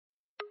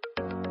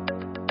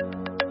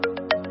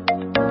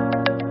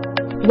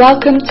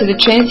Welcome to the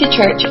Trinity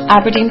Church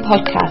Aberdeen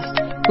podcast,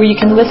 where you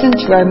can listen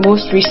to our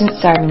most recent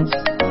sermons.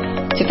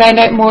 To find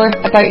out more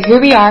about who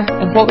we are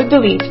and what we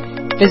believe,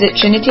 visit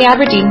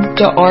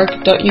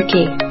trinityaberdeen.org.uk.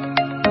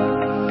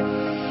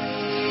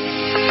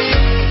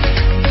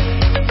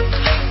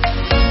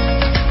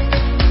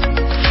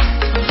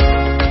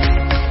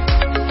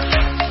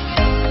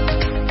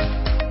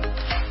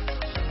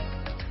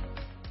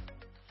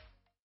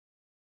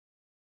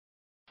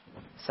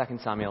 Second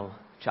Samuel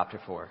chapter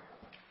 4.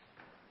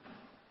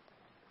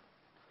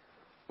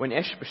 When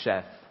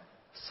Ishbosheth,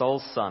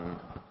 Saul's son,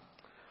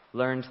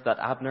 learned that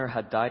Abner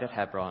had died at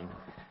Hebron,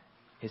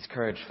 his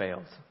courage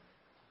failed,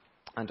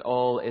 and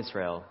all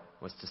Israel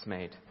was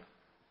dismayed.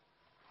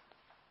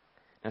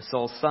 Now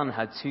Saul's son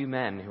had two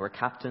men who were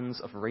captains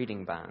of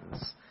raiding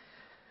bands.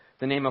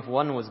 The name of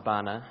one was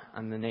Baanah,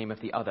 and the name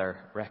of the other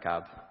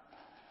Rechab,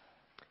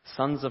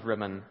 sons of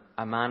Rimmon,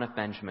 a man of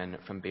Benjamin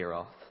from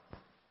Beeroth.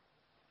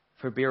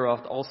 For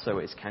Beeroth also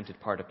is counted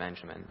part of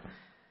Benjamin.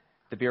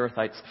 The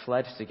Beerothites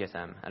fled to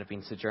Gittim and have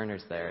been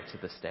sojourners there to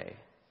this day.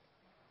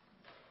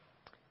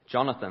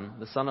 Jonathan,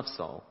 the son of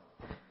Saul,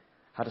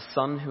 had a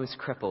son who was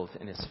crippled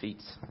in his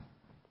feet.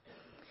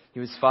 He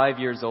was 5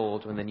 years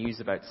old when the news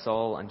about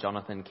Saul and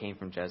Jonathan came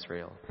from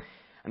Jezreel,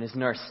 and his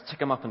nurse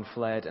took him up and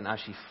fled, and as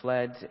she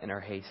fled in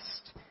her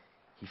haste,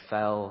 he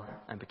fell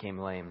and became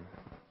lame.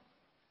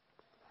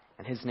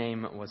 And his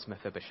name was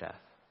Mephibosheth.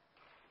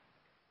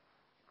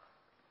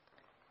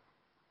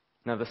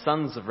 Now the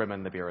sons of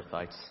Rimmon the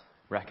Beerothites,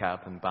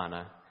 Rechab and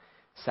Baanah,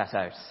 set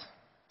out,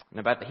 and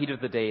about the heat of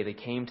the day they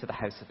came to the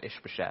house of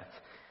Ishbosheth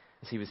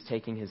as he was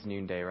taking his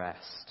noonday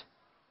rest.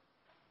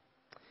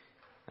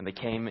 And they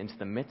came into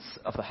the midst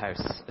of the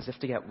house as if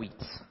to get wheat,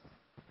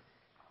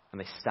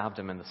 and they stabbed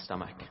him in the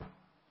stomach.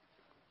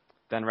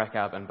 Then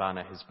Rechab and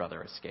Baanah, his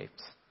brother,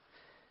 escaped.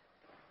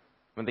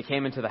 When they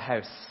came into the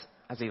house,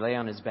 as he lay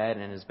on his bed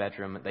in his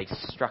bedroom, they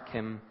struck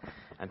him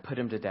and put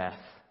him to death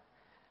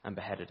and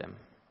beheaded him.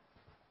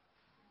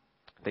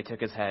 They took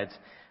his head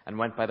and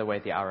went by the way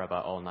of the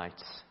Arabah all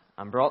night,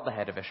 and brought the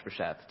head of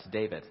Ishbosheth to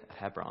David at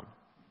Hebron.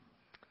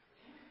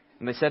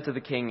 And they said to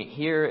the king,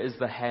 "Here is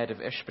the head of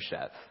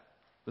Ishbosheth,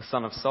 the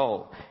son of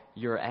Saul,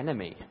 your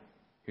enemy,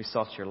 who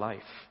sought your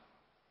life.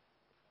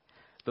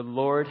 The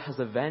Lord has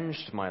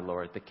avenged my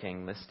lord the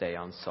king this day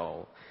on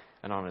Saul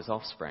and on his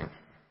offspring."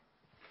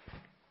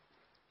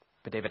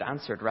 But David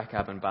answered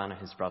Rechab and Baanah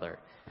his brother,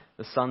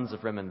 the sons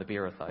of Rimmon the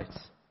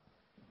Beerothites,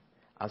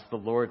 "As the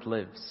Lord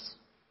lives,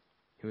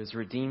 who has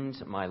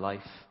redeemed my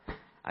life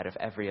out of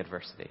every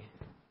adversity.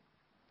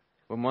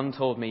 When one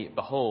told me,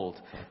 'Behold,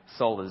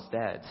 Saul is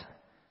dead,'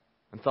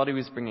 and thought he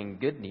was bringing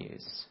good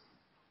news,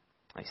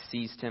 I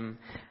seized him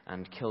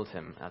and killed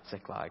him at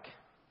Ziklag,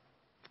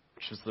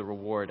 which was the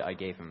reward I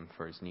gave him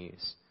for his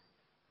news.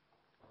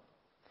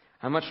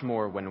 How much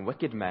more when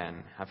wicked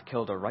men have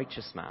killed a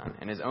righteous man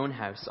in his own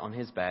house on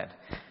his bed,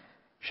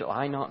 shall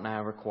I not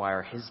now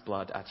require his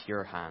blood at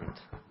your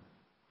hand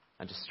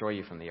and destroy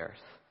you from the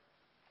earth?"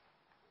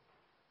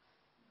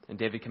 And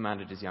David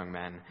commanded his young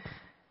men,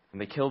 and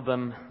they killed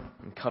them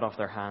and cut off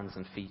their hands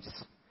and feet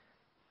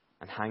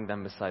and hanged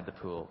them beside the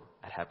pool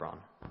at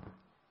Hebron.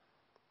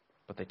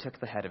 But they took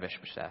the head of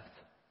Ishbosheth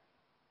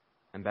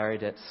and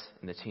buried it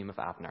in the tomb of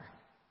Abner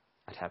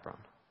at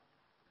Hebron.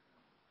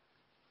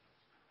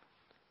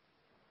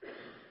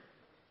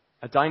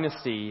 A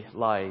dynasty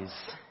lies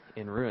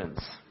in ruins.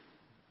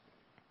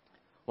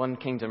 One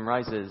kingdom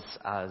rises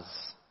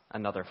as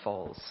another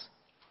falls.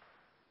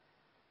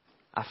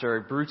 After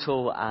a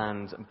brutal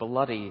and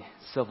bloody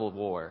civil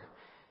war,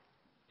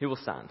 who will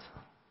stand?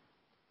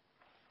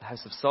 The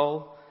house of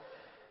Saul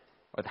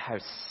or the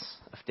house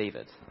of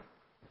David?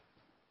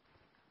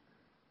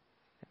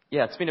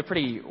 Yeah, it's been a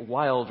pretty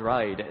wild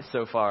ride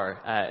so far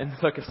in the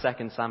book of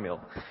 2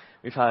 Samuel.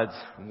 We've had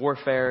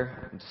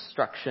warfare,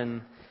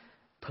 destruction,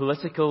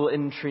 political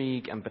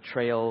intrigue and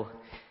betrayal,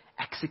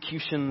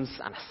 executions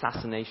and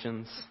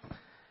assassinations.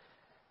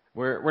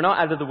 We're not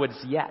out of the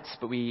woods yet,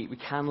 but we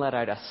can let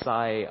out a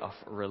sigh of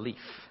relief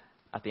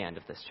at the end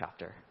of this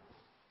chapter.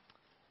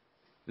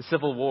 The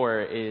civil war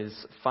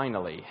is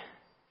finally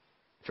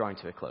drawing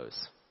to a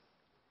close.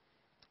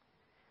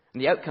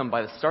 And the outcome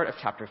by the start of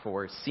chapter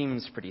 4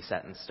 seems pretty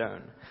set in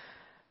stone.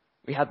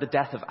 We had the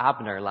death of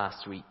Abner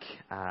last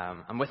week,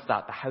 and with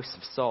that, the house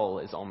of Saul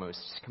is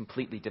almost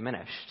completely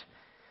diminished.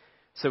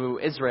 So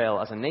Israel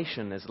as a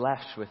nation is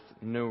left with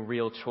no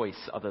real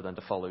choice other than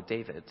to follow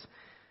David.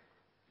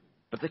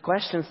 But the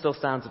question still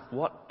stands of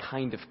what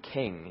kind of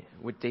king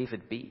would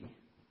David be?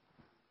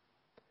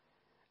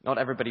 Not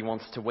everybody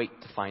wants to wait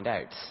to find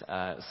out.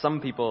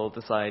 Some people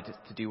decide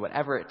to do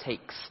whatever it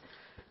takes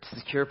to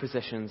secure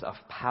positions of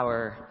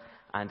power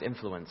and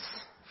influence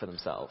for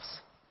themselves.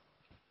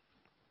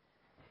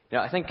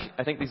 I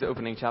think these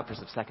opening chapters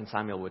of 2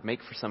 Samuel would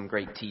make for some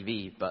great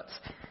TV, but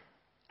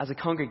as a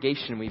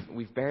congregation,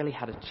 we've barely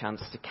had a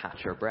chance to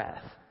catch our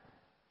breath.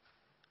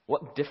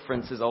 What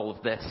difference is all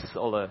of this,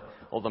 all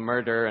the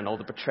murder and all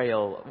the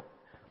betrayal,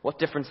 what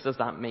difference does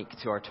that make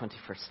to our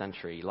 21st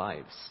century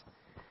lives?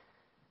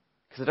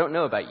 Because I don't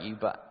know about you,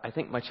 but I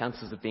think my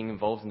chances of being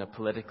involved in a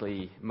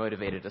politically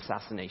motivated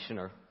assassination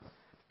are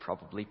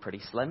probably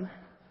pretty slim.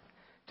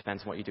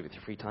 Depends on what you do with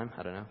your free time,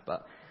 I don't know.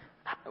 But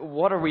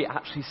what are we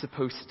actually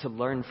supposed to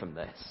learn from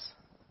this?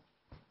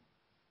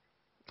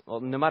 Well,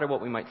 no matter what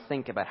we might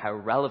think about how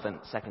relevant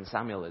 2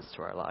 Samuel is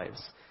to our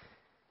lives,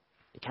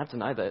 you can't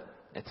deny that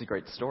it's a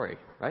great story,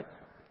 right?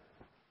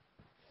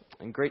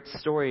 And great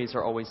stories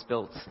are always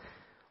built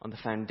on the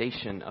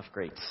foundation of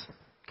great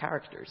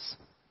characters.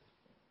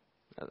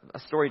 A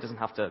story doesn't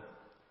have to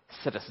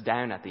sit us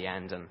down at the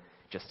end and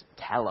just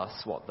tell us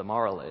what the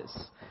moral is.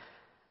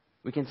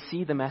 We can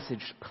see the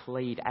message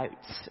played out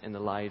in the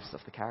lives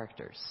of the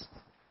characters.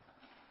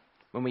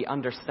 When we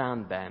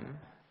understand them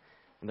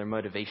and their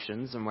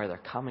motivations and where they're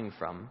coming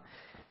from,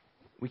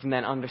 we can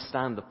then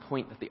understand the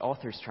point that the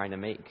author's trying to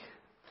make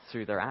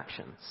through their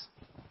actions.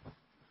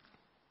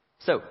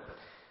 So,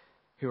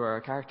 who are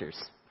our characters?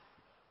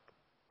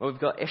 Well,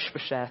 we've got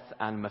Ishbosheth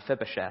and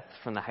Mephibosheth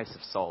from the house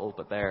of Saul,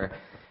 but they're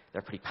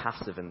pretty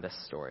passive in this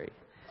story.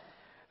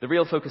 The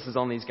real focus is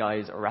on these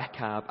guys,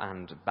 Rechab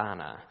and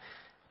Baanah,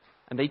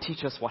 and they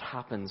teach us what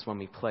happens when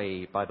we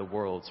play by the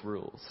world's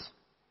rules.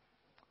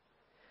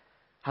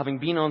 Having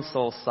been on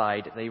Saul's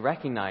side, they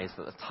recognize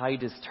that the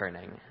tide is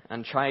turning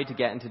and try to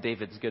get into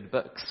David's good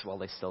books while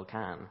they still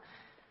can.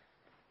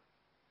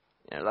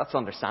 That's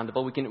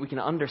understandable. We can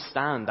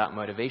understand that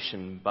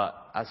motivation, but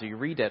as we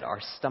read it, our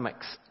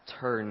stomachs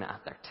turn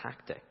at their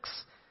tactics.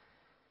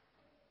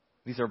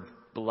 These are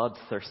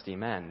bloodthirsty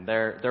men.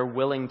 They're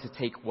willing to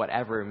take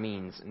whatever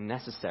means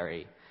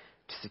necessary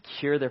to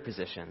secure their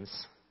positions,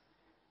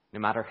 no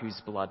matter whose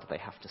blood they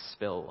have to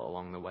spill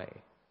along the way.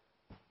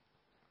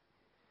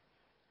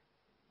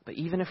 But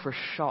even if we're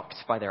shocked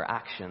by their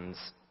actions,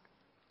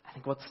 I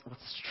think what's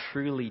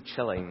truly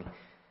chilling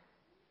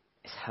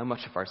is how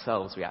much of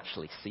ourselves we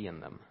actually see in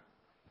them.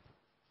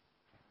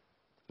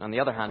 On the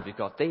other hand, we've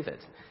got David.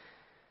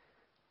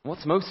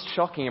 What's most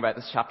shocking about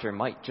this chapter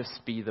might just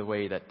be the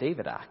way that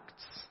David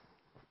acts.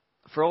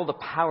 For all the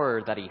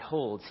power that he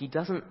holds, he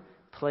doesn't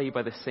play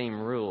by the same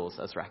rules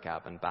as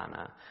Rechab and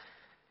Baanah.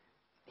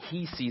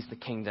 He sees the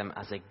kingdom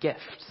as a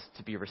gift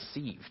to be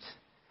received,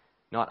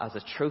 not as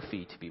a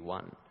trophy to be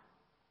won.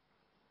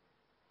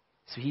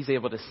 So he's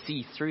able to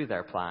see through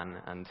their plan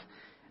and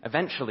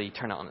eventually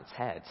turn it on its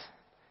head.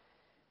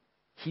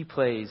 He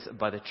plays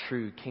by the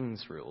true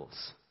king's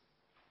rules.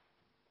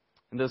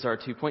 And those are our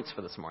 2 points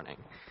for this morning.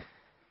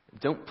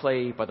 Don't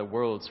play by the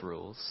world's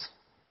rules.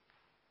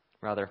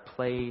 Rather,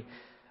 play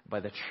by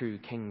the true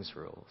king's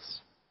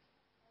rules.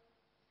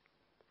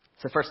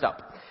 So first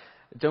up,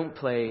 don't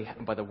play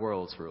by the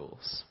world's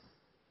rules.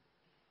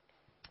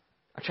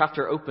 Our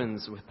chapter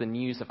opens with the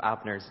news of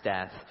Abner's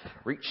death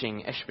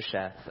reaching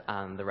Ishbosheth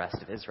and the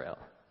rest of Israel.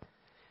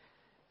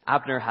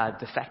 Abner had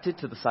defected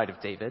to the side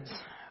of David,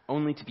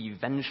 only to be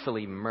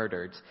vengefully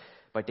murdered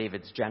by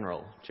David's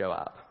general,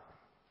 Joab.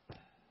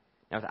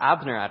 Now, with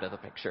Abner out of the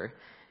picture,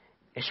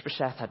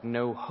 Ishbosheth had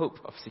no hope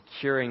of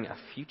securing a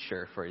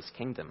future for his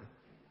kingdom.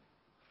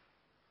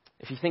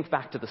 If you think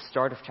back to the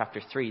start of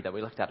chapter 3 that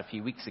we looked at a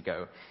few weeks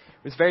ago,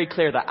 it was very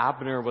clear that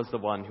Abner was the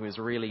one who was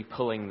really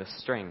pulling the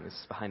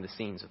strings behind the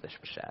scenes with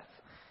Ishbosheth.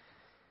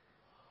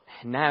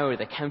 Now,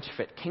 the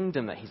counterfeit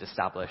kingdom that he's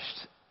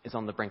established is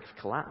on the brink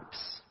of collapse.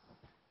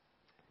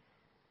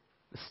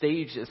 The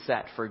stage is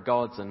set for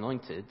God's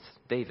anointed,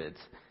 David,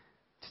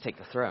 to take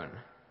the throne.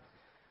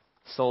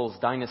 Saul's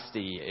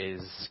dynasty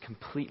is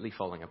completely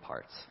falling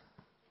apart.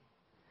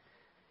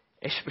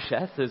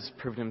 Ishbosheth has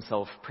proven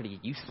himself pretty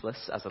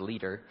useless as a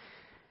leader,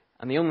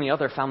 and the only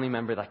other family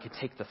member that could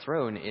take the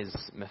throne is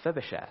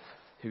Mephibosheth,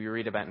 who we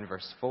read about in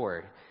verse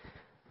 4.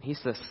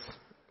 He's this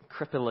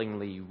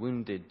cripplingly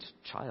wounded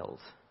child.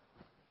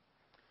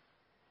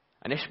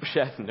 And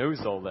Ishbosheth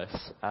knows all this.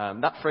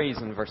 That phrase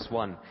in verse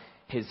 1,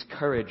 his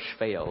courage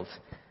failed.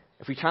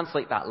 If we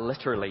translate that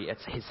literally,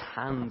 it's his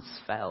hands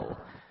fell.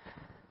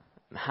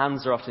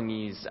 Hands are often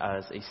used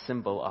as a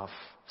symbol of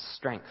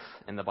strength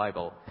in the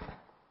Bible.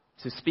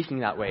 So speaking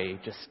that way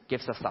just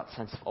gives us that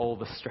sense of all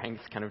the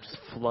strength kind of just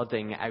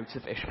flooding out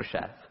of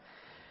Ishbosheth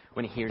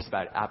when he hears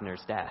about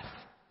Abner's death,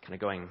 kind of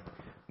going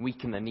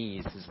weak in the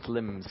knees, his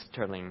limbs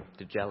turning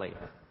to jelly.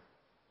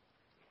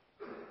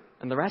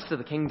 And the rest of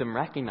the kingdom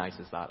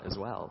recognizes that as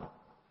well.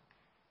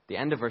 The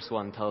end of verse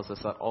 1 tells us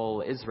that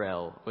all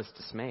Israel was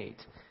dismayed.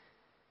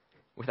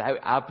 Without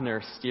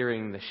Abner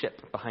steering the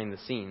ship behind the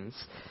scenes,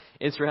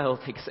 Israel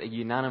takes a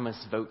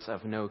unanimous vote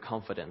of no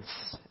confidence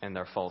in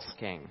their false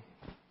king.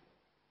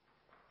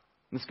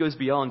 This goes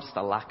beyond just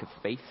a lack of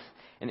faith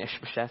in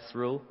Ishbosheth's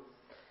rule.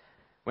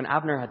 When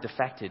Abner had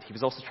defected, he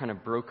was also trying to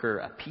broker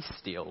a peace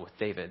deal with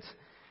David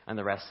and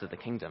the rest of the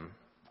kingdom.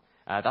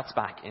 That's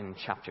back in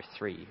chapter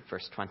 3,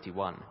 verse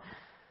 21.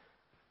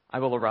 I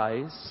will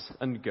arise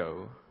and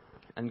go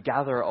and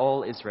gather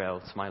all Israel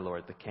to my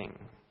lord the king,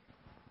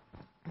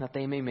 that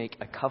they may make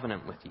a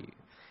covenant with you,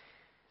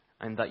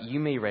 and that you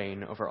may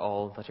reign over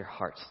all that your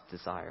heart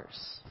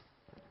desires.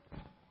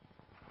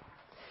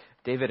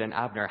 David and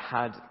Abner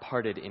had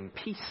parted in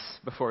peace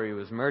before he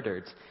was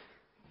murdered,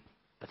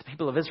 But the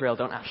people of Israel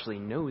don't actually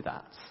know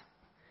that.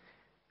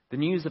 The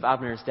news of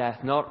Abner's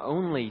death not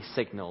only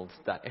signaled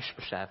that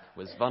Ishbosheth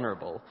was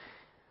vulnerable,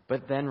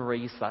 but then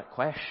raised that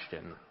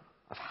question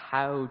of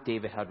how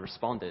David had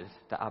responded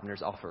to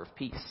Abner's offer of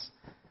peace.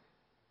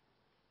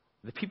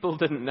 The people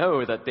didn't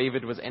know that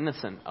David was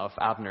innocent of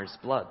Abner's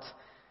blood.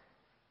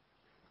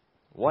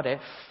 What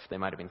if, they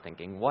might have been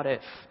thinking, what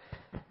if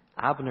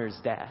Abner's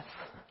death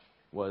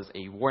was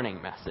a warning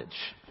message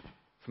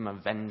from a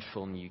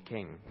vengeful new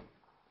king?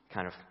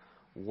 Kind of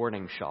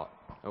warning shot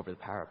over the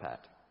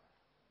parapet.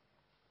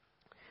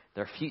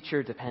 Their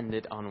future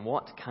depended on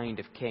what kind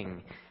of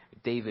king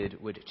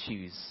David would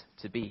choose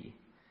to be.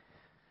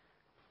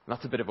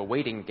 That's a bit of a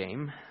waiting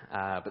game,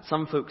 but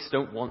some folks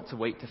don't want to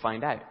wait to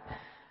find out.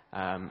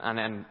 And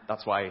then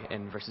that's why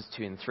in verses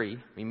 2 and 3,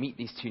 we meet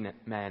these two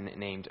men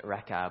named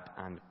Rechab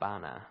and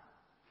Baanah.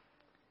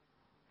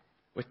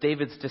 With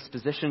David's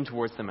disposition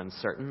towards them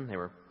uncertain, they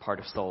were part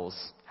of Saul's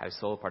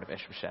household, part of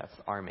Ishbosheth's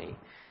army.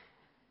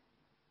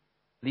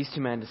 These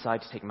two men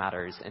decide to take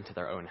matters into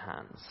their own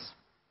hands.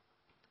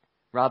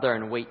 Rather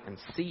than wait and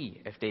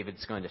see if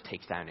David's going to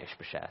take down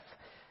Ishbosheth,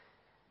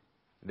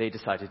 they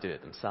decide to do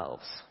it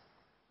themselves.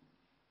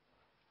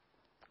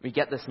 We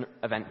get this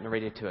event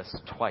narrated to us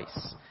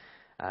twice.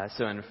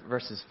 So in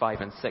verses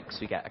 5 and 6,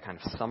 we get a kind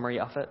of summary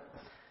of it.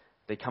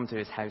 They come to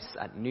his house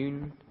at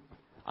noon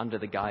under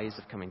the guise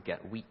of coming to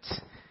get wheat,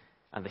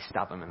 and they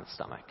stab him in the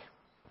stomach.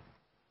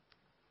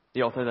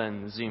 The author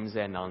then zooms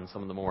in on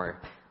some of the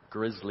more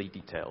grisly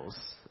details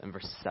in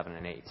verses 7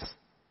 and 8.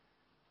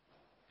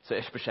 So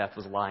Ishbosheth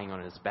was lying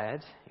on his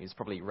bed. He was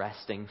probably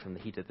resting from the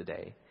heat of the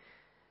day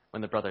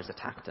when the brothers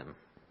attacked him.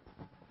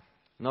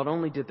 Not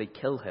only did they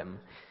kill him,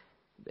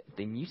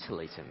 they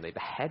mutilate him, they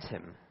behead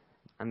him,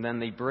 and then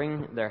they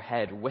bring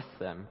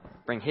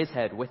his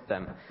head with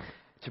them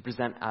to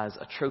present as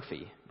a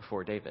trophy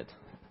before David.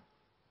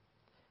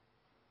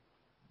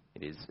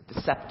 It is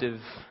deceptive,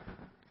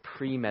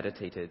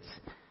 premeditated,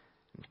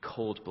 and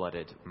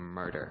cold-blooded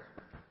murder.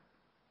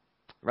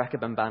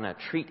 Rechab and Baanah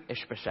treat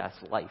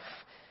Ishbosheth's life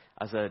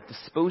as a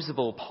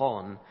disposable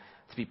pawn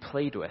to be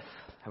played with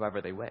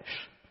however they wish.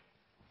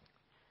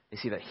 They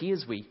see that he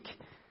is weak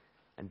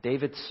and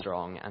David's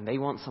strong, and they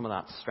want some of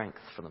that strength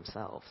for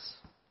themselves.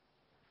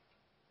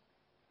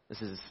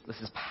 This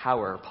is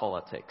power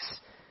politics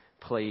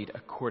played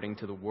according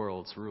to the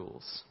world's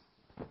rules.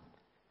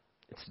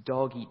 It's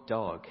dog eat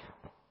dog.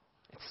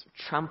 It's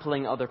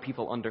trampling other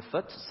people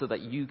underfoot so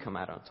that you come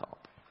out on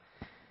top.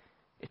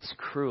 It's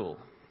cruel.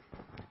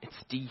 It's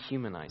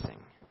dehumanizing.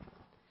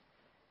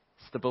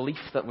 It's the belief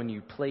that when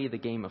you play the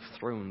Game of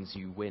Thrones,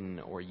 you win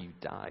or you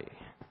die.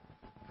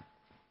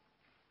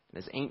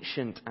 And as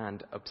ancient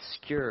and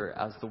obscure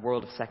as the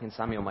world of 2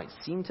 Samuel might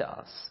seem to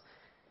us,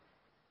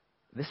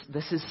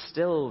 this is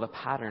still the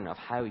pattern of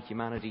how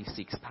humanity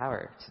seeks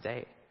power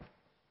today.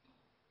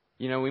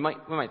 You know, we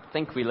might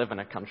think we live in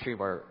a country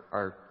where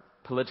our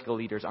political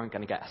leaders aren't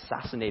going to get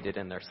assassinated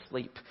in their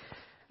sleep,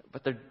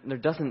 but there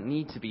doesn't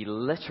need to be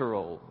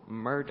literal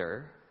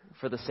murder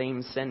for the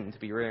same sin to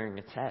be rearing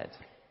its head.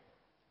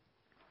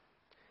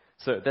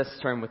 So this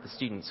term with the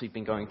students, we've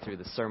been going through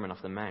the Sermon on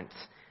the Mount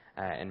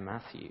in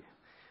Matthew.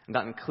 And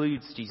that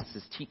includes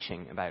Jesus'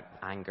 teaching about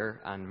anger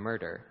and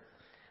murder.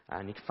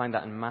 And you can find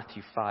that in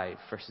Matthew 5,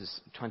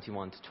 verses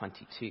 21 to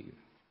 22.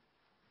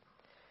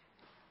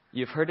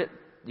 You've heard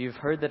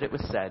that it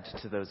was said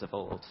to those of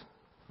old,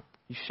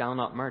 "You shall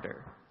not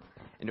murder,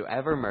 and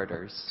whoever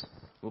murders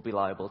will be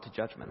liable to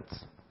judgment.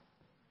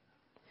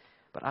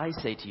 But I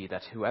say to you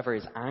that whoever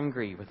is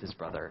angry with his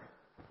brother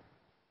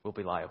will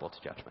be liable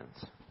to judgment.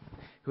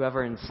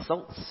 Whoever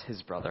insults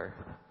his brother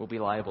will be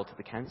liable to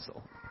the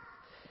council.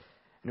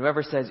 And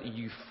whoever says,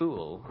 'You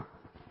fool,'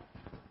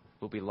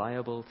 will be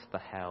liable to the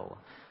hell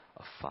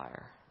of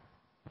fire."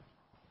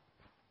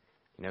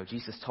 You know,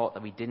 Jesus taught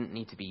that we didn't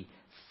need to be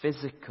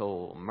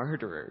physical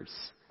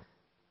murderers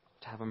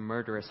to have a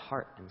murderous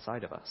heart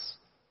inside of us.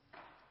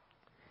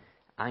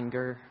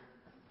 Anger,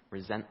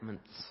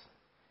 resentment,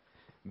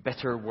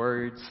 bitter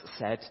words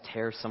said to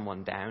tear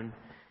someone down,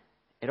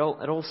 it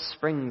all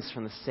springs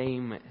from the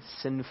same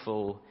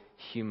sinful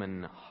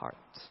human heart.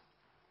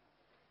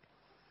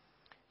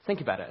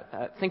 Think about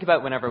it. Think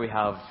about whenever we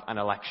have an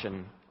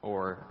election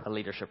or a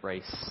leadership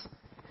race,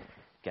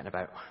 getting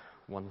about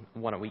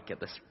one a week at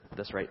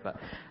this rate, but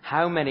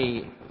how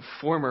many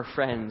former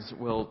friends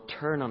will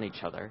turn on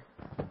each other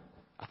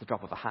at the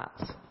drop of a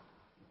hat?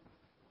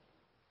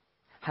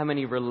 How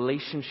many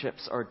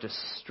relationships are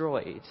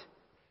destroyed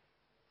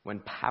when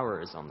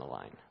power is on the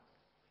line?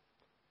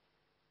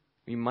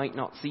 We might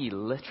not see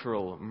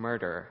literal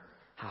murder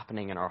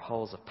happening in our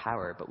halls of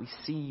power, but we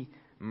see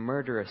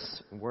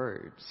murderous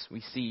words.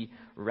 We see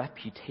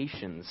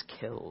reputations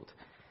killed.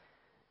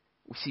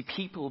 We see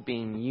people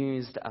being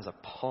used as a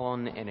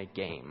pawn in a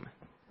game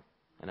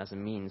and as a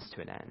means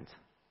to an end.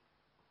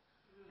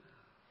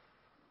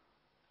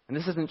 And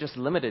this isn't just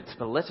limited to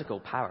political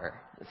power.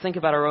 Think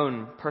about our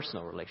own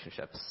personal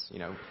relationships, you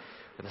know,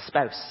 with a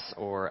spouse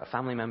or a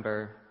family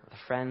member, with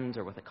a friend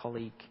or with a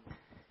colleague.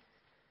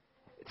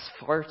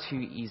 It's far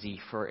too easy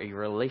for a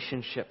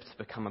relationship to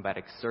become about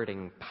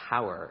exerting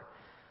power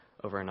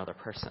over another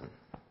person.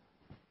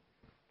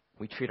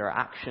 We treat our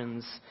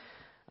actions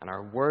and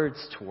our words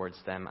towards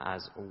them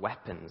as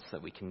weapons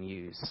that we can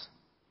use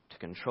to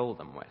control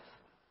them with.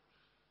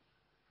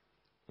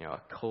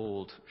 A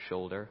cold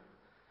shoulder,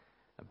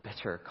 a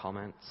bitter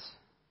comment,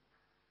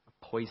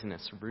 a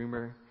poisonous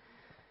rumor.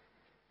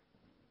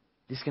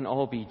 These can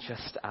all be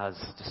just as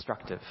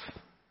destructive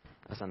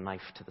as a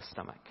knife to the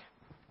stomach.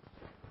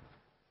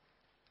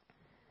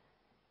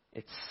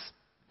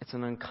 It's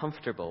an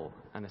uncomfortable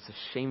and it's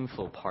a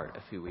shameful part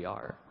of who we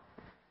are.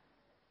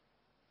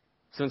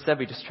 So instead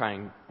we just try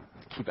and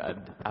keep it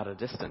at a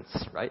distance,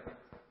 right?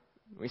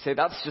 We say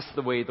that's just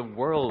the way the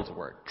world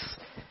works.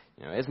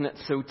 Isn't it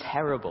so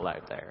terrible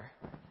out there?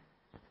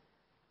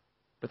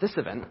 But this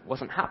event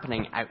wasn't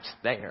happening out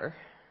there.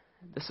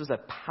 This was a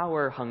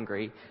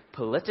power-hungry,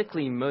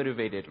 politically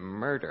motivated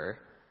murder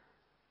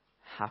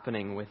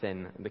happening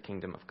within the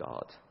kingdom of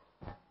God.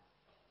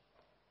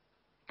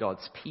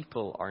 God's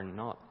people are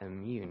not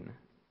immune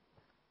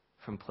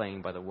from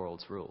playing by the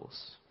world's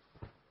rules.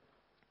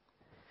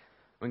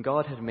 When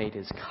God had made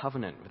his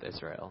covenant with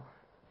Israel,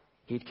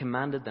 he had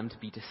commanded them to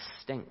be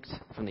distinct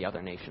from the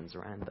other nations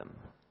around them.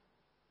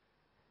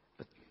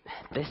 But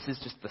this is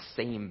just the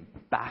same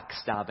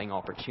backstabbing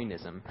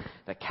opportunism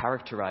that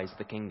characterized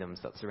the kingdoms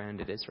that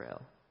surrounded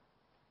Israel.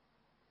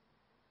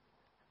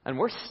 And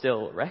worse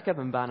still, Rechab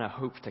and Baanah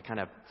hope to kind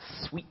of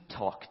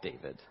sweet-talk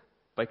David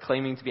by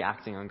claiming to be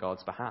acting on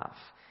God's behalf.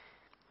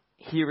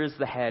 Here is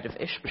the head of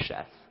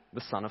Ishbosheth,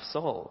 the son of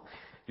Saul,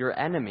 your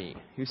enemy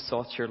who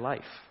sought your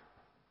life,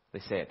 they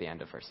say at the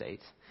end of verse 8.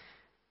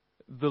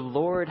 The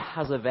Lord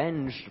has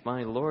avenged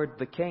my lord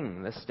the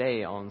king this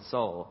day on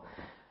Saul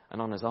and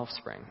on his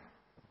offspring.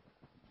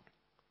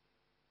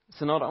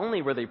 So not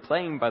only were they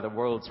playing by the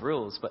world's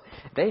rules, but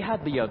they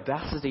had the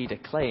audacity to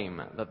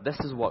claim that this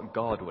is what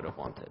God would have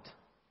wanted.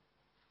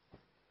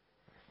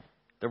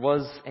 There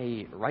was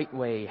a right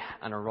way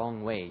and a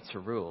wrong way to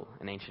rule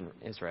in ancient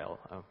Israel,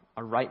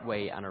 a right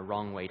way and a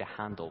wrong way to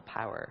handle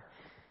power.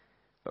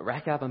 But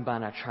Rechab and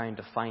Baanah are trying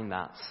to find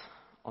that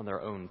on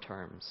their own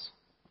terms.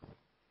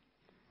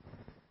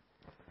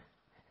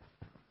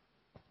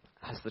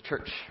 Has the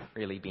church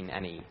really been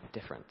any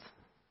different?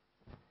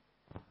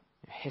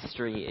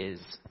 History is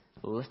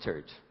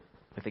littered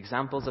with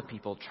examples of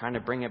people trying to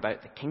bring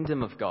about the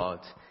kingdom of God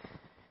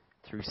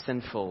through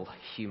sinful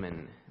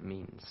human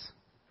means.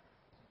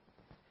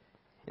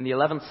 In the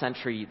 11th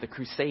century, the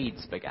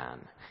Crusades began,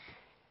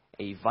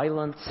 a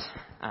violent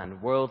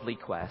and worldly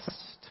quest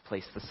to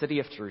place the city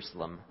of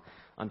Jerusalem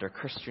under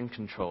Christian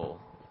control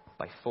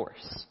by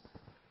force.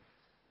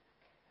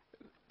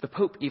 The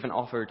Pope even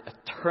offered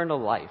eternal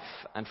life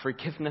and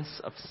forgiveness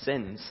of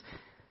sins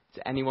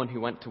to anyone who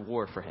went to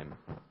war for him.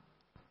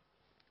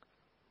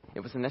 It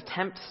was an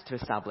attempt to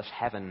establish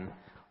heaven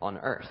on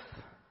earth.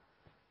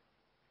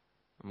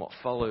 And what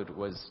followed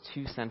was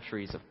 2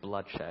 centuries of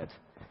bloodshed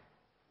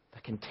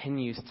that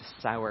continues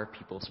to sour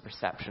people's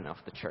perception of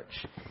the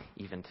church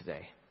even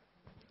today.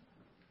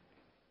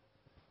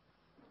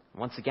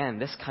 Once again,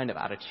 this kind of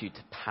attitude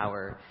to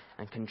power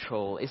and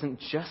control isn't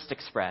just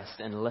expressed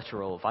in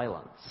literal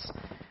violence.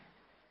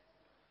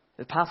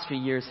 The past few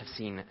years have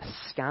seen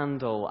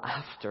scandal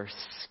after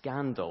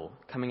scandal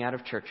coming out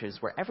of churches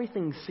where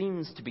everything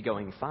seems to be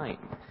going fine.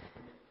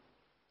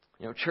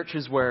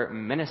 Churches where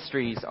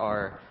ministries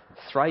are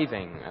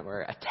thriving,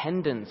 where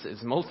attendance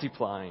is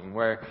multiplying,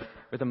 where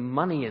the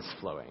money is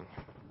flowing.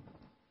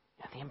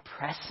 The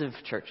impressive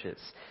churches,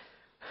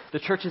 the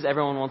churches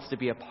everyone wants to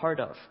be a part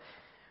of,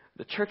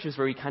 the churches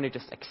where we kind of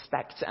just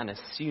expect and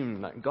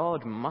assume that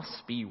God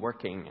must be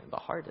working the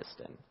hardest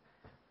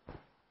in.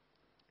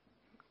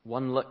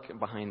 One look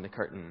behind the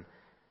curtain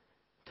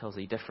tells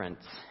a different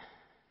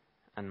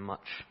and much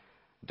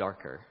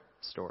darker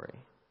story.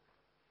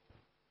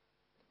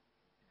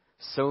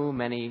 So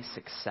many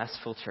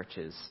successful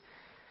churches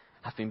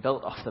have been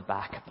built off the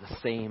back of the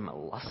same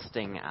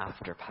lusting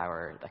after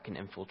power that can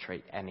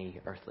infiltrate any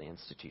earthly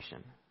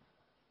institution.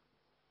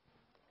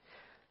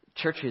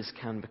 Churches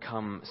can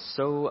become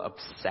so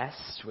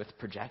obsessed with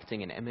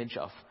projecting an image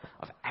of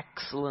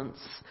excellence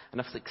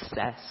and of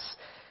success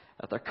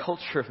that their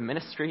culture of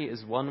ministry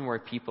is one where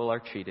people are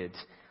treated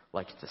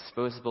like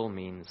disposable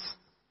means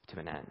to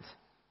an end.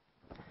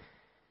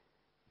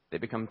 They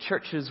become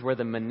churches where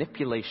the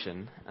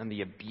manipulation and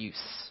the abuse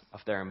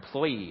of their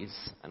employees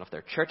and of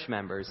their church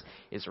members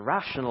is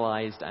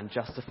rationalized and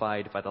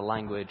justified by the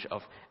language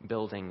of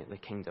building the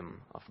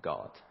kingdom of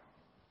God.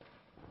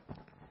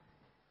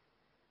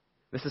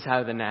 This is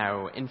how the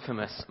now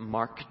infamous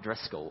Mark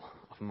Driscoll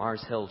of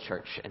Mars Hill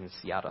Church in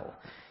Seattle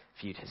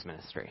viewed his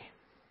ministry.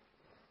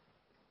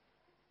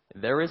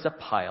 There is a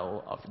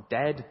pile of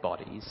dead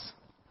bodies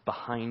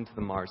behind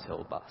the Mars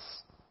Hill bus.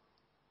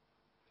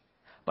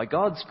 By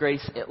God's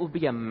grace, it will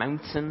be a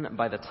mountain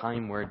by the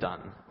time we're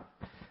done.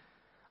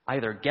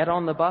 Either get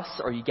on the bus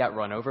or you get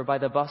run over by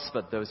the bus,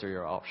 but those are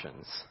your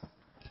options.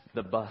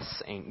 The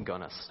bus ain't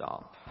gonna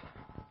stop.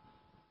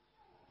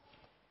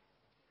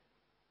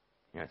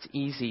 It's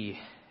easy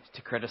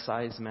to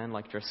criticize men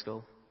like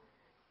Driscoll.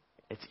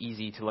 It's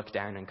easy to look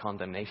down in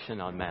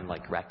condemnation on men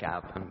like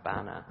Rechab and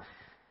Baanah.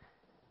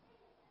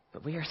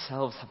 But we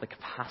ourselves have the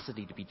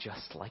capacity to be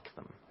just like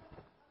them.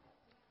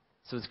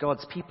 So as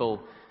God's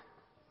people,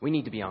 we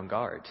need to be on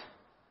guard.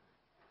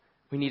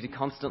 We need to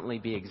constantly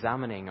be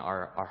examining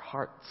our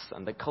hearts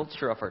and the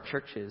culture of our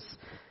churches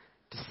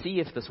to see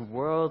if this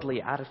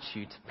worldly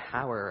attitude to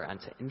power and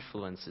to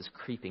influence is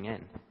creeping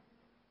in.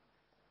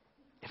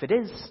 If it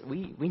is,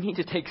 we need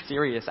to take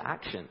serious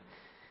action.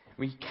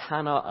 We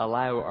cannot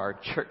allow our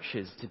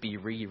churches to be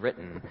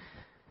rewritten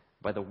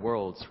by the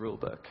world's rule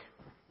book.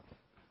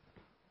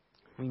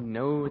 We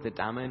know the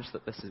damage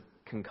that this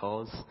can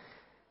cause,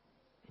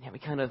 and yet we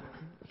kind of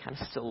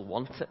still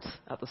want it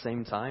at the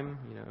same time.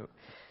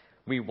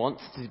 We want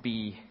to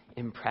be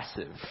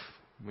impressive.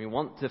 We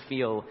want to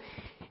feel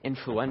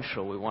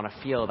influential. We want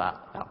to feel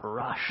that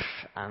rush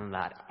and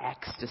that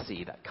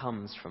ecstasy that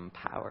comes from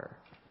power.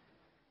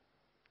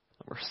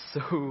 We're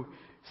so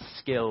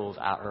skilled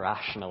at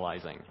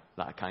rationalizing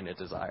that kind of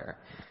desire.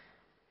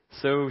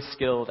 So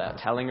skilled at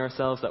telling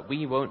ourselves that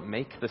we won't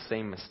make the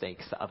same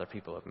mistakes that other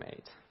people have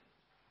made.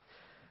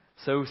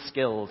 So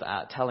skilled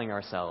at telling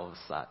ourselves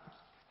that,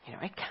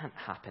 it can't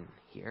happen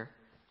here.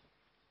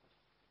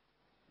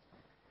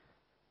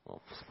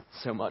 Well,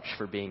 so much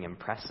for being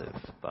impressive,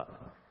 but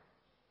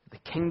the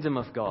kingdom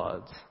of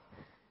God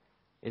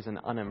is an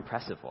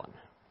unimpressive one.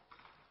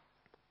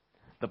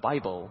 The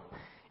Bible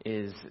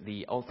is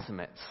the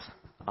ultimate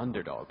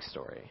underdog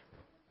story.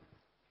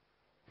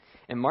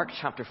 In Mark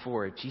chapter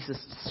 4, Jesus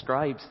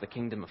describes the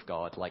kingdom of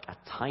God like a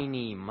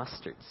tiny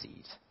mustard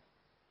seed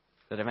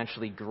that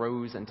eventually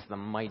grows into the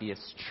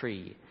mightiest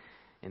tree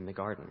in the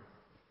garden.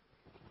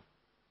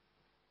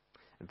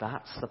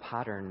 That's the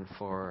pattern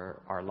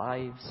for our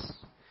lives,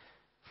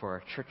 for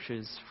our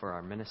churches, for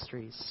our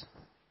ministries.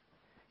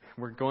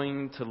 We're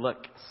going to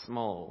look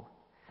small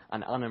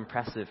and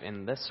unimpressive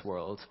in this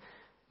world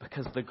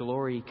because the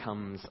glory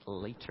comes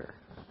later.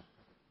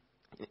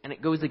 And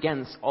it goes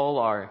against all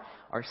our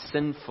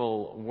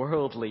sinful,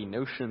 worldly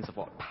notions of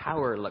what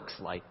power looks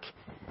like.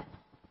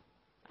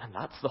 And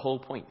that's the whole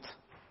point.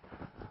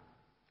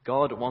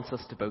 God wants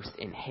us to boast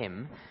in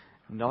Him,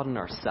 not in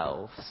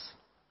ourselves.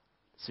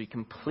 So He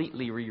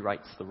completely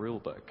rewrites the rule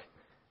book.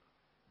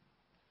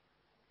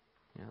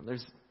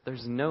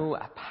 There's no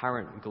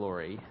apparent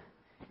glory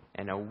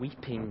in a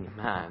weeping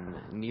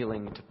man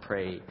kneeling to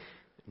pray,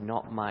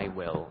 "Not my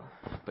will,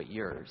 but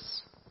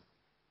yours."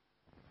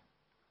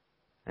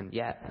 And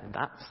yet,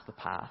 that's the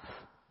path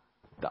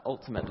that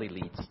ultimately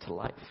leads to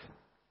life.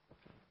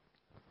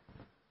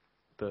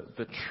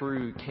 The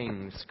true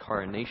king's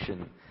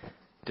coronation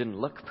didn't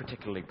look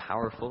particularly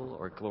powerful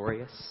or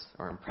glorious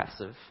or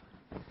impressive.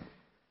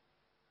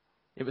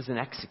 It was an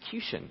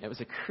execution. It was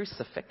a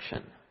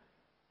crucifixion.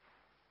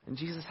 And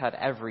Jesus had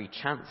every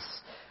chance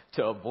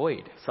to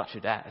avoid such a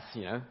death,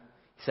 He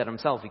said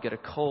himself, He could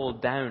have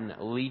called down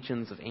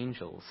legions of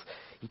angels.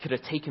 He could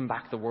have taken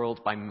back the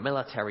world by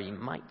military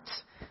might.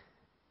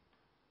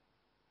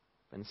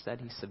 But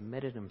instead, He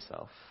submitted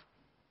Himself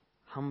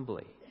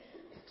humbly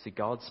to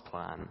God's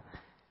plan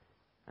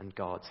and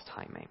God's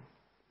timing.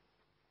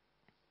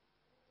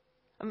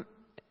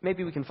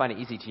 Maybe we can find it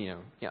easy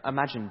to,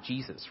 imagine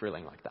Jesus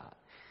ruling like that.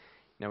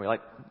 We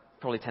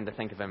probably tend to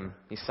think of Him,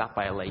 He's sat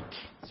by a lake,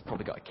 He's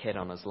probably got a kid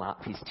on His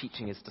lap, He's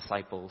teaching His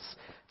disciples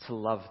to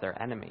love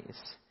their enemies.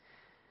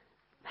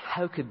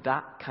 How could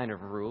that kind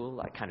of rule,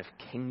 that kind of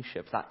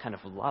kingship, that kind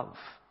of love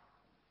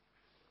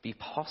be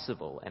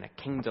possible in a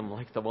kingdom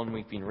like the one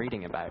we've been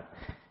reading about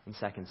in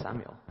 2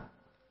 Samuel?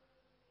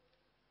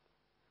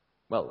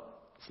 Well,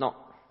 it's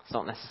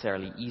not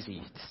necessarily easy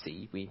to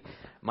see. We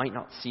might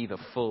not see the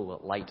full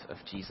light of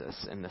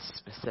Jesus in this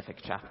specific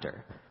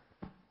chapter.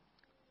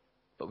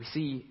 But we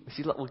see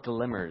little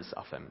glimmers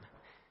of Him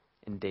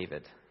in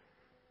David.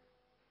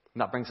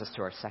 And that brings us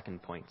to our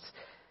second point.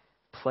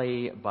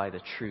 Play by the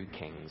true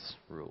king's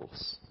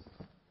rules.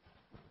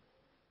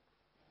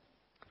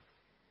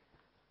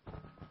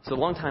 So a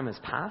long time has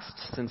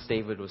passed since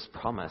David was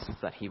promised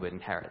that he would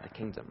inherit the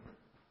kingdom.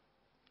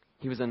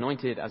 He was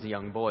anointed as a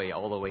young boy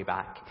all the way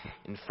back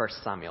in 1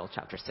 Samuel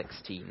chapter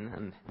 16.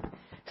 And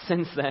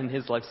since then,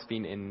 his life's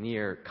been in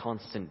near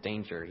constant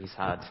danger. He's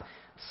had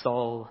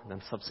Saul,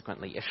 then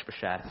subsequently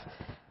Ishbosheth,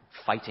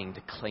 fighting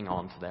to cling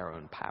on to their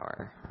own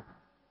power.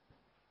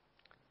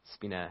 It's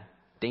been a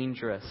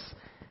dangerous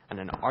and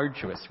an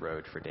arduous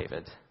road for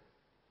David.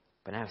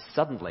 But now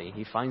suddenly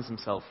he finds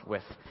himself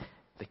with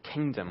the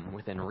kingdom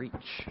within reach.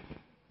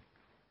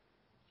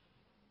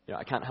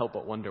 I can't help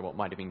but wonder what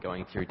might have been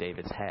going through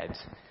David's head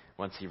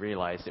once he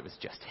realized it was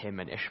just him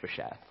and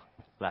Ishbosheth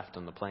left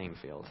on the playing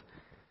field.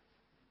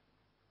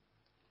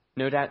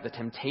 No doubt the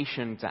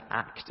temptation to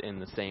act in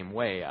the same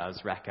way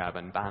as Rechab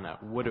and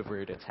Baanah would have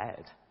reared its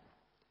head.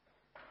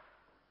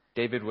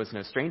 David was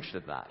no stranger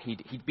to that.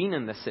 He'd been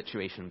in this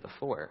situation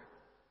before.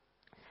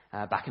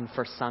 Back in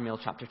 1 Samuel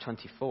chapter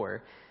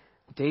 24,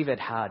 David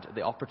had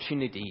the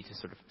opportunity to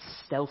sort of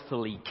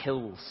stealthily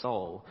kill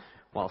Saul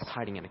whilst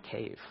hiding in a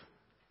cave.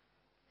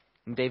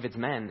 And David's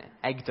men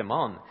egged him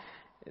on,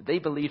 They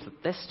believed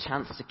that this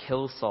chance to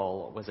kill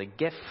Saul was a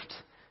gift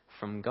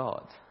from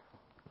God.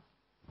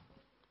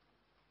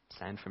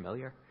 Sound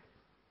familiar?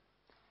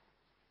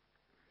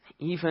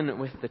 Even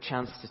with the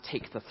chance to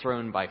take the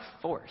throne by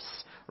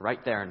force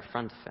right there in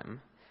front of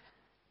him,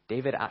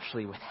 David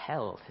actually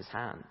withheld his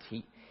hand.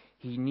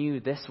 He knew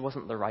this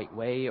wasn't the right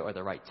way or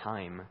the right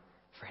time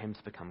for him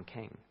to become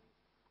king.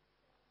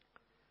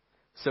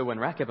 So when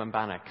Rechab and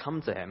Baanah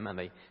come to him and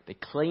they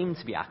claim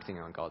to be acting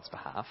on God's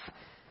behalf,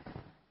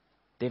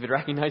 David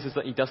recognizes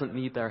that he doesn't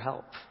need their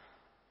help.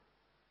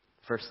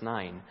 Verse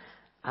 9,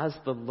 "As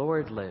the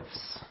Lord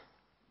lives,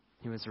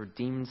 who has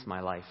redeemed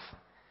my life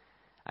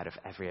out of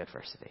every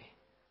adversity."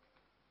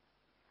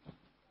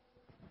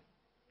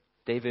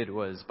 David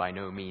was by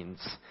no means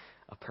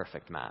a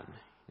perfect man.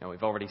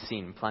 We've already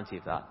seen plenty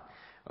of that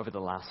over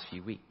the last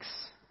few weeks.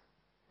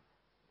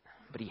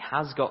 But he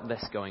has got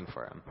this going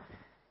for him.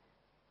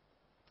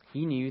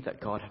 He knew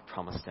that God had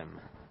promised him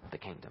the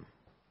kingdom.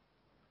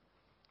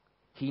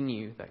 He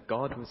knew that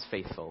God was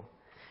faithful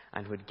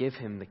and would give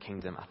him the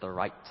kingdom at the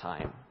right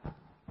time.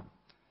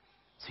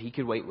 So he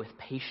could wait with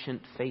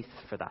patient faith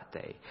for that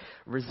day,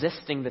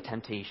 resisting the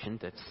temptation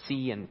to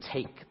see and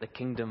take the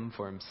kingdom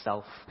for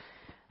himself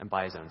and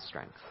by his own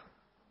strength.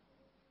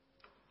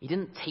 He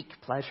didn't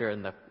take pleasure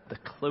in the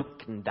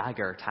cloak and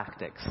dagger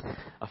tactics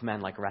of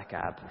men like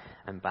Rechab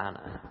and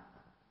Baanah.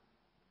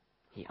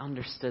 He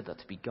understood that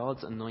to be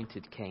God's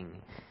anointed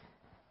king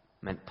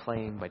meant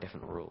playing by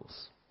different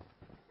rules.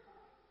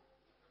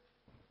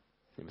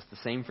 It was the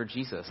same for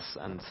Jesus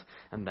and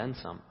then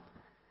some.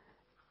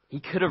 He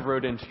could have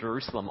rode into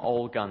Jerusalem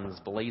all guns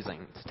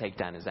blazing to take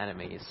down his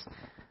enemies.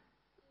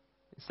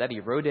 Instead, he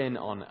rode in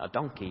on a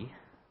donkey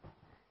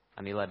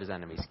and he let his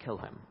enemies kill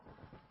him.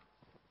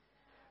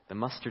 The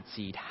mustard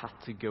seed had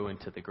to go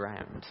into the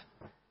ground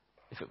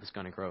if it was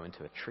going to grow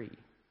into a tree.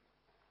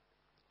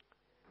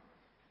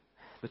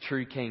 The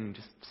true king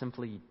just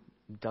simply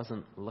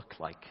doesn't look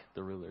like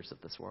the rulers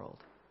of this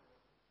world.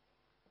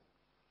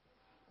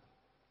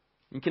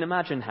 You can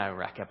imagine how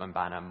Rechab and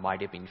Baanah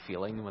might have been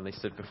feeling when they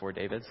stood before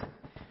David.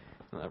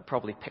 They're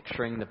probably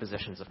picturing the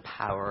positions of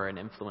power and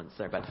influence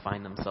they're about to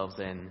find themselves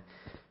in,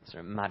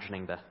 sort of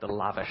imagining the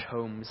lavish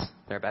homes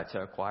they're about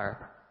to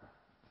acquire.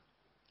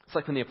 It's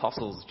like when the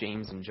apostles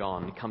James and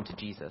John come to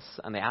Jesus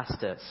and they ask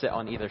to sit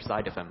on either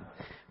side of him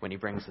when he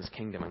brings his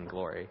kingdom and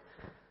glory,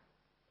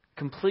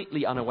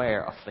 completely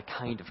unaware of the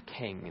kind of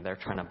king they're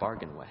trying to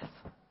bargain with.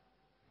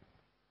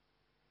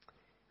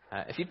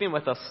 If you've been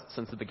with us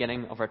since the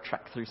beginning of our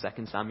trek through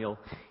 2 Samuel,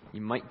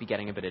 you might be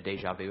getting a bit of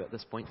deja vu at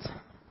this point.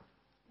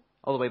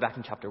 All the way back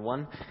in chapter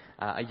 1,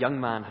 a young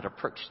man had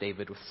approached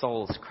David with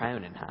Saul's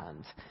crown in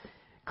hand,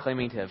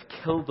 claiming to have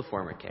killed the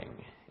former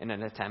king in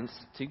an attempt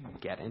to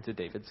get into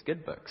David's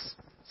good books.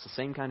 It's the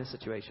same kind of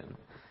situation.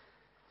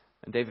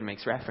 And David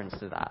makes reference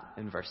to that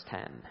in verse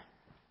 10.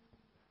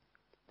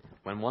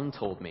 "When one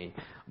told me,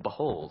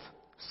 'Behold,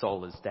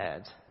 Saul is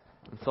dead,'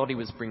 and thought he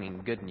was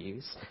bringing good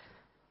news,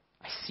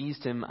 I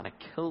seized him and I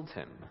killed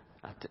him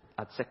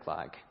at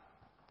Ziklag,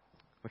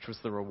 which was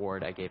the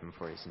reward I gave him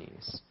for his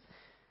news.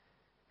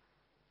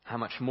 How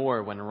much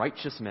more when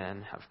wicked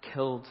men have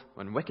killed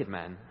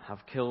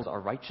a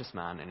righteous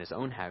man in his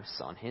own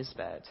house on his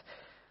bed,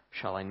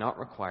 shall I not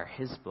require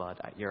his blood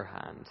at your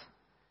hand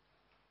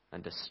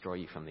and destroy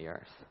you from the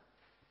earth?"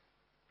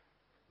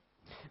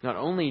 Not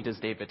only does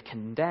David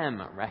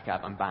condemn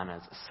Rechab and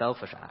Baanah's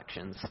selfish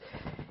actions,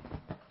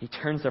 he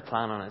turns their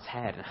plan on its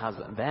head and has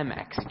them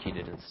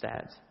executed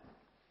instead.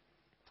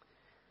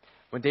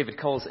 When David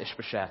calls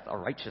Ishbosheth a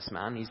righteous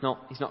man, he's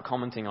not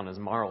commenting on his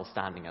moral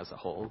standing as a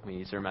whole. We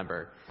need to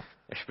remember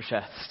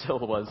Ishbosheth still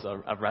was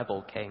a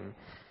rebel king.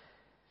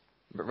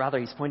 But rather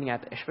he's pointing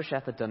out that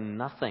Ishbosheth had done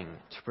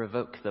nothing to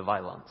provoke the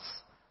violence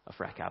of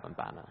Rechab and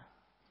Baanah.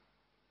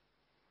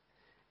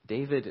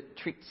 David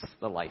treats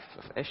the life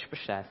of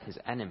Ishbosheth, his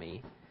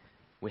enemy,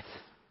 with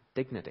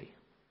dignity.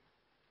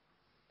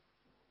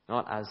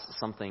 Not as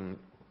something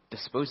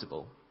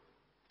disposable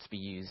to be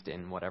used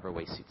in whatever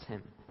way suits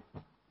him.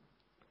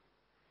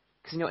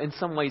 Because, in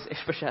some ways,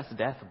 Ishbosheth's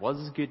death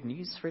was good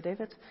news for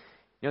David.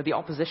 The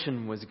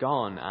opposition was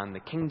gone and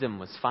the kingdom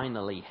was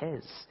finally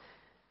his.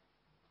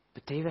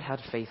 But David had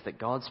faith that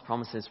God's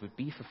promises would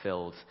be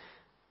fulfilled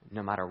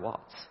no matter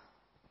what.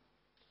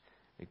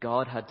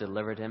 God had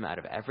delivered him out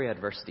of every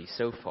adversity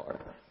so far,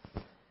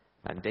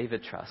 and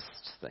David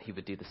trusts that he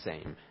would do the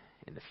same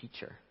in the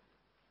future.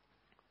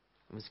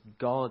 It was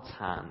God's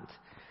hand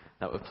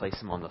that would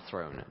place him on the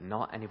throne,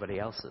 not anybody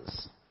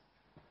else's.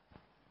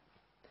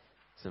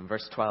 So in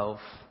verse 12,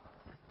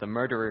 the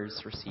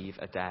murderers receive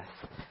a death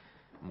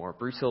more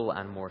brutal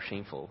and more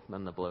shameful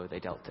than the blow they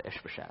dealt to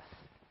Ishbosheth,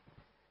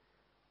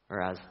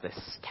 whereas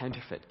this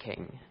counterfeit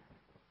king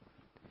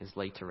is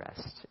laid to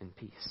rest in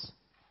peace.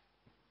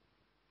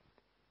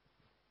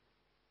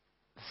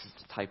 This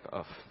is the type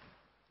of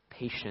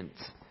patient,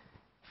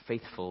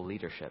 faithful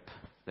leadership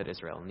that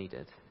Israel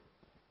needed.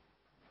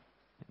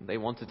 They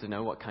wanted to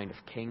know what kind of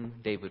king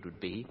David would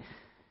be,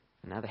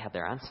 and now they had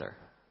their answer.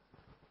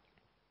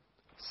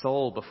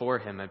 Saul before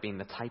him had been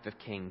the type of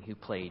king who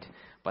played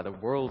by the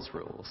world's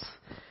rules,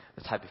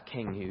 the type of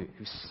king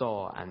who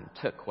saw and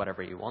took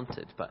whatever he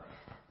wanted. But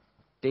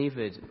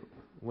David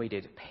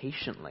waited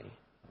patiently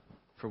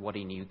for what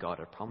he knew God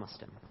had promised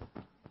him.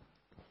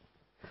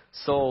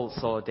 Saul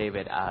saw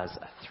David as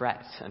a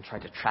threat and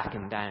tried to track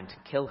him down to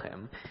kill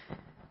him.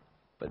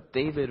 But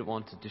David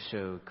wanted to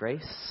show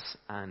grace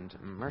and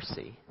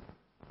mercy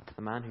to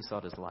the man who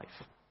sought his life.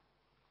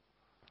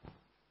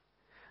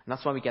 And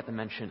that's why we get the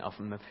mention of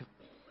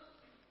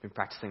been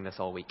practicing this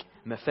all week,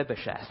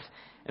 Mephibosheth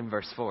in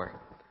verse 4.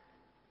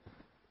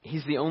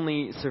 He's the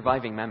only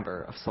surviving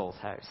member of Saul's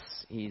house.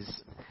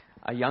 He's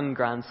a young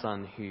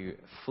grandson who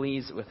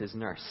flees with his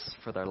nurse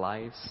for their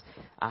lives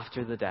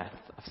after the death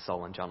of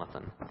Saul and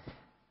Jonathan,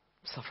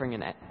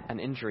 suffering an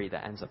injury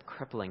that ends up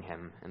crippling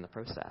him in the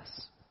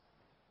process.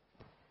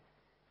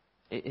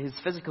 His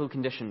physical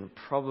condition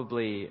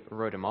probably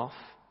wrote him off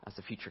as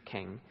a future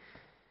king,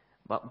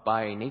 but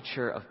by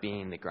nature of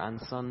being the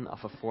grandson of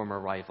a former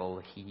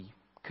rival, he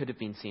could have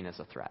been seen as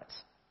a threat.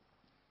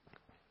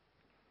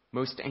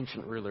 Most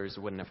ancient rulers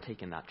wouldn't have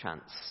taken that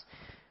chance.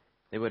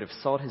 They would have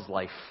sought his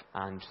life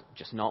and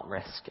just not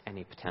risk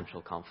any potential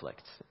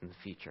conflict in the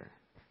future.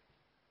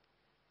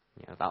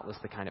 That was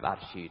the kind of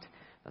attitude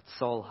that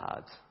Saul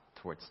had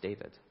towards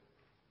David.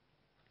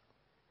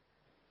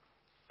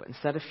 But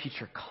instead of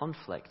future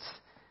conflict,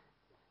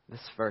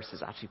 this verse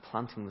is actually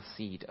planting the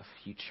seed of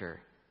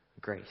future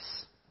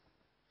grace.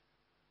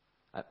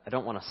 I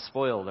don't want to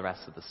spoil the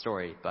rest of the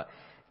story, but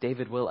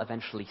David will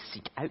eventually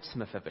seek out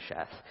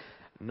Mephibosheth,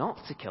 not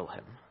to kill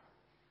him,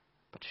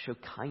 but to show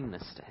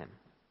kindness to him.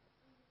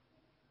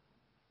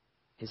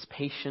 His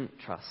patient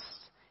trust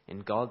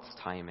in God's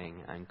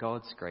timing and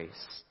God's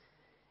grace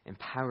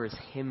empowers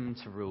him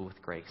to rule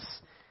with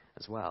grace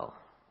as well.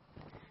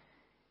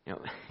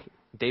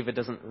 David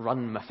doesn't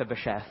run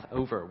Mephibosheth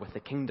over with the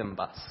kingdom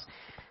bus.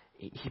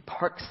 He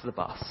parks the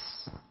bus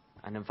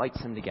and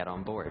invites him to get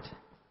on board.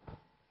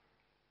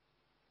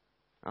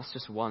 That's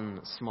just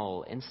one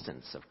small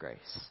instance of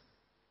grace.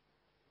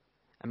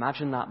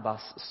 Imagine that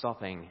bus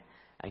stopping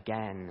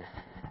again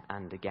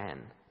and again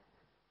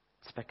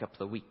to pick up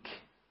the weak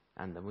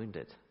and the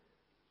wounded.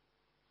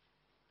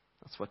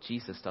 That's what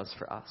Jesus does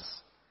for us.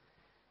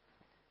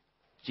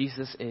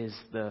 Jesus is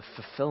the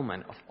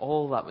fulfillment of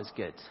all that was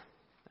good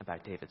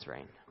about David's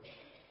reign.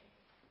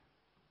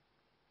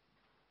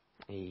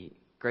 A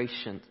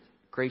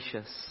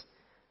gracious,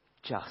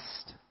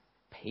 just,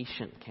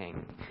 patient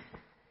king.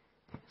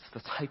 It's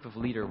the type of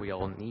leader we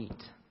all need.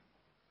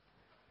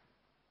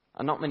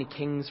 And not many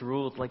kings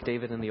ruled like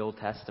David in the Old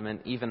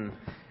Testament. Even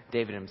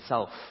David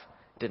himself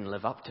didn't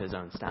live up to his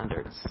own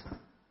standards.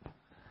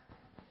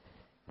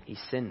 He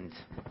sinned.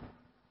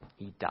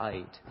 He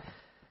died.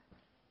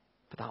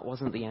 But that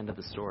wasn't the end of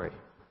the story.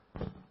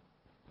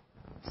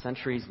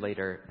 Centuries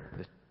later,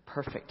 the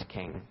perfect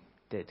king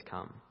did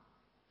come.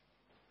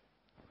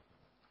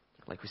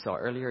 Like we saw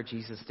earlier,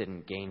 Jesus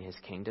didn't gain his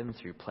kingdom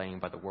through playing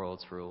by the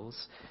world's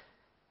rules,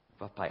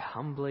 but by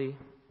humbly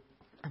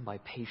and by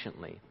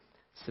patiently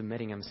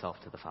submitting himself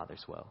to the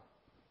Father's will.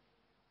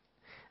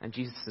 And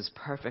Jesus'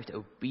 perfect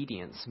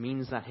obedience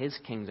means that his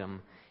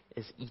kingdom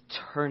is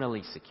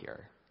eternally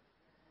secure.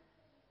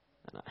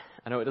 And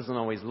I know it doesn't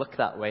always look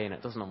that way, and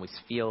it doesn't always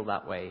feel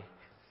that way.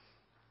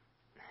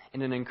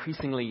 In an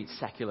increasingly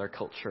secular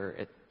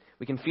culture,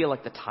 we can feel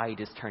like the tide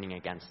is turning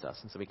against us,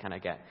 and so we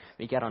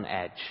get on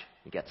edge,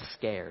 we get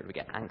scared, we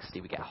get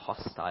angsty, we get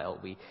hostile.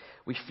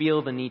 We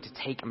feel the need to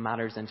take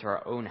matters into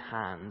our own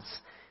hands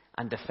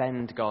and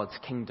defend God's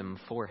kingdom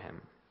for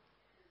him.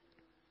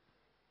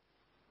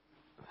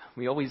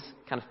 We always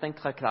kind of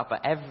think like that,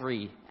 but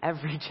every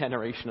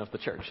generation of the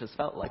church has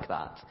felt like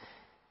that.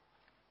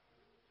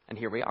 And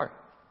here we are.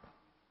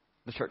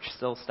 The church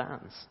still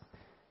stands.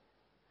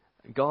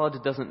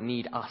 God doesn't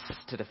need us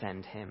to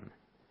defend him.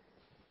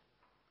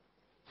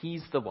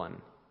 He's the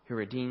one who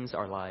redeems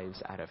our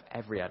lives out of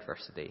every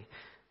adversity,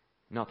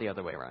 not the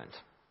other way around.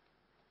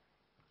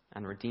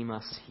 And redeem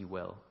us he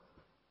will.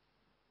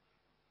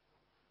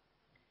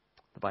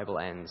 The Bible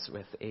ends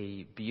with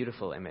a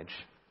beautiful image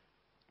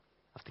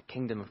of the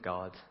kingdom of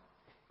God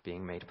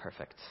being made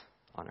perfect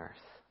on earth.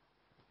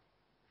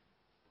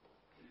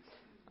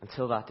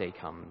 Until that day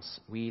comes,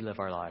 we live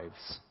our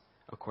lives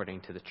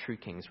according to the true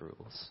King's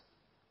rules,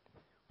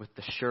 with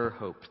the sure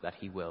hope that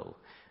he will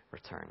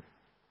return.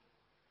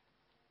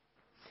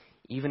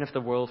 Even if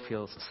the world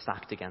feels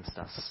stacked against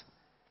us,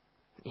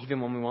 even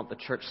when we want the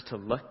church to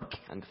look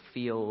and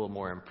feel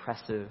more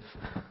impressive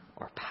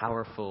or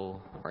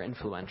powerful or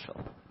influential,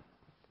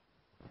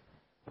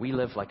 we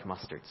live like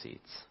mustard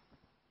seeds.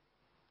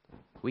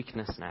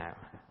 Weakness now,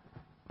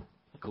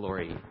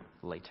 glory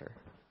later.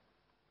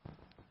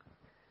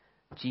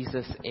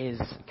 Jesus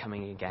is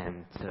coming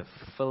again to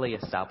fully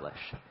establish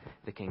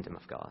the kingdom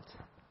of God.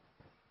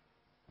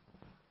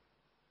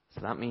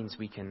 So that means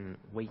we can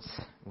wait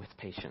with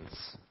patience.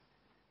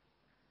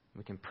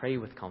 We can pray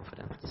with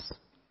confidence.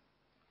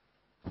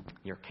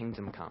 Your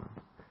kingdom come,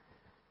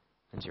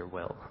 and your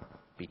will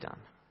be done.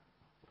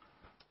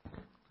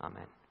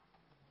 Amen.